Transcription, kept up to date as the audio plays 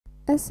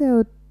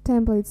SEO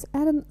Templates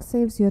add-on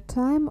saves your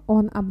time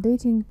on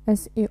updating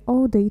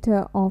SEO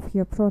data of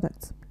your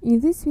products. In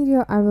this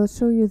video, I will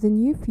show you the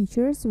new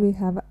features we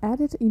have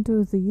added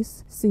into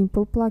this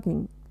simple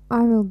plugin.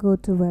 I will go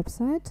to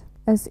website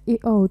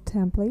SEO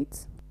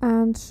Templates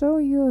and show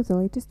you the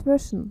latest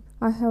version.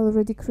 I have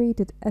already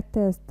created a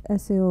test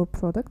SEO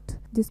product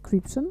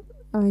description.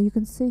 You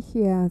can see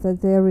here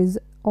that there is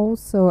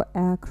also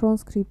a cron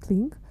script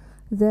link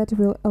that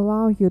will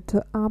allow you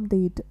to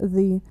update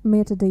the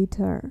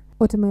metadata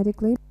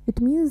automatically. It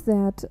means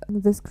that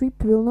the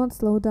script will not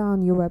slow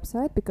down your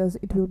website because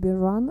it will be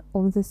run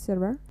on the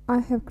server. I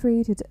have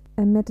created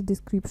a meta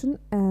description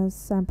as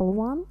sample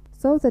one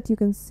so that you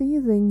can see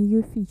the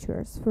new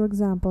features. For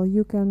example,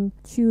 you can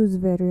choose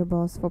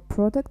variables for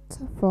product,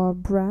 for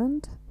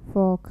brand,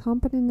 for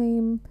company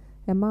name,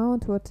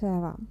 amount,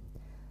 whatever.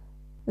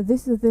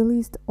 This is the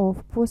list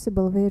of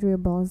possible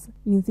variables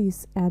in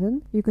this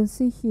add-on. You can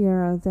see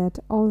here that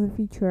all the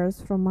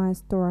features from my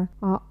store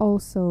are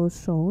also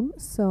shown,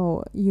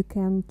 so you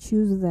can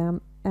choose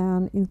them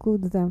and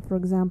include them, for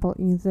example,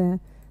 in the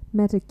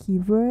meta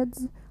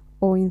keywords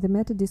or in the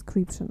meta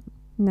description.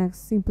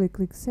 Next, simply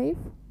click Save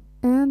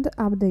and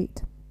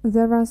Update.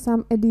 There are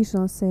some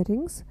additional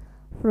settings.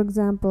 For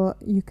example,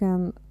 you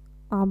can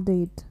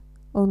update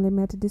only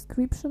meta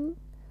description.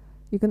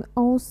 You can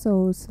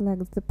also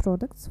select the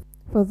products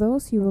for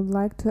those you would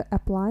like to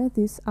apply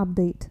this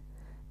update.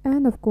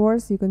 And of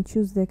course, you can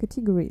choose the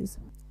categories.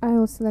 I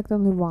will select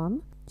only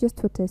one, just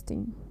for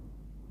testing.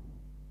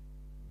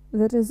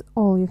 That is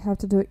all you have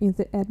to do in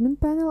the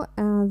admin panel,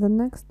 and the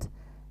next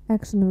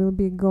action will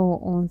be go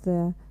on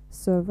the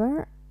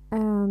server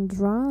and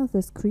run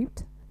the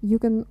script. You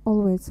can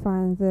always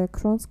find the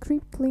cron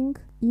script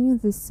link in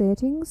the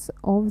settings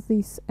of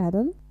this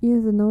add-on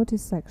in the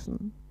notice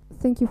section.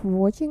 Thank you for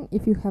watching.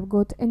 If you have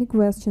got any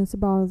questions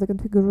about the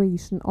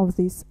configuration of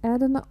this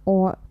add-on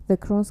or the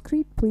cron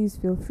script, please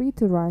feel free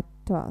to write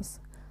to us.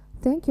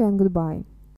 Thank you and goodbye.